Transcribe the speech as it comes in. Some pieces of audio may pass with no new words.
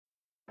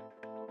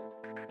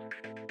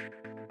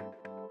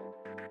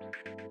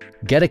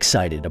Get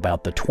excited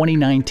about the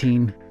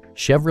 2019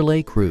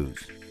 Chevrolet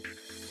Cruze.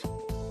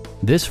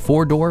 This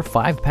four-door,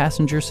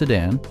 five-passenger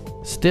sedan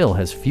still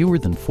has fewer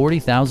than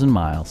 40,000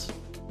 miles.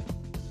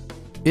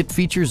 It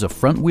features a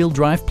front-wheel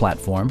drive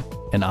platform,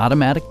 an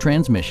automatic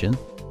transmission,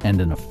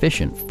 and an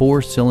efficient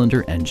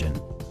four-cylinder engine.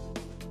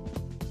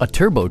 A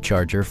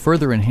turbocharger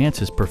further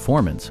enhances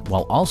performance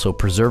while also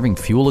preserving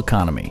fuel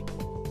economy.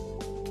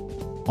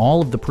 All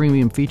of the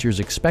premium features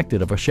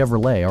expected of a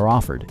Chevrolet are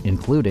offered,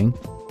 including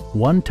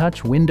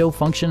one-touch window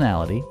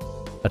functionality,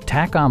 a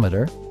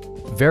tachometer,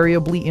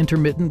 variably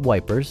intermittent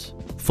wipers,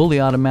 fully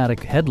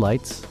automatic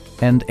headlights,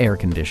 and air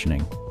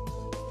conditioning.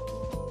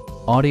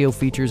 Audio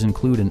features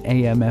include an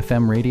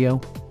AM/FM radio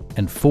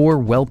and 4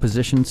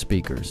 well-positioned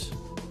speakers.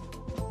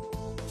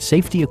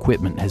 Safety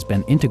equipment has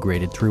been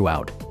integrated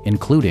throughout,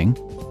 including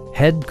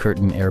head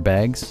curtain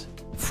airbags,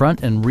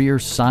 front and rear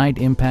side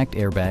impact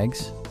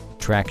airbags,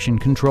 traction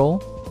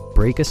control,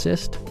 brake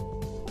assist,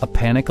 a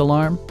panic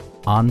alarm,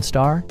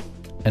 OnStar,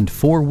 and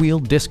 4-wheel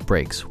disc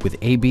brakes with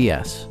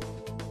ABS.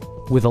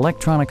 With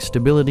electronic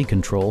stability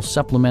control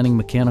supplementing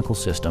mechanical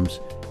systems,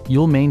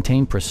 you'll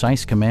maintain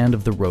precise command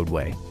of the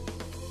roadway.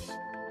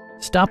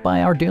 Stop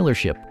by our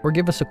dealership or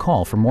give us a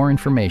call for more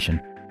information.